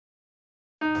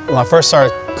When I first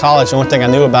started college, the only thing I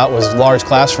knew about was large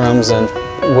classrooms, and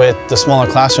with the smaller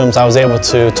classrooms, I was able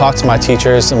to talk to my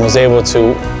teachers and was able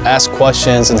to ask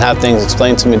questions and have things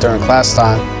explained to me during class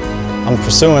time. I'm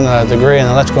pursuing a degree in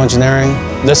electrical engineering.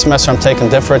 This semester I'm taking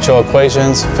differential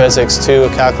equations, physics 2,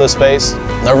 calculus base.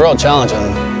 They're real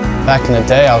challenging. Back in the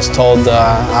day, I was told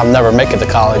I'd never make it to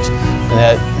college, and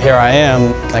yet here I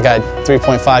am. I got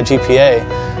 3.5 GPA,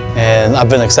 and I've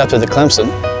been accepted to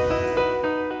Clemson.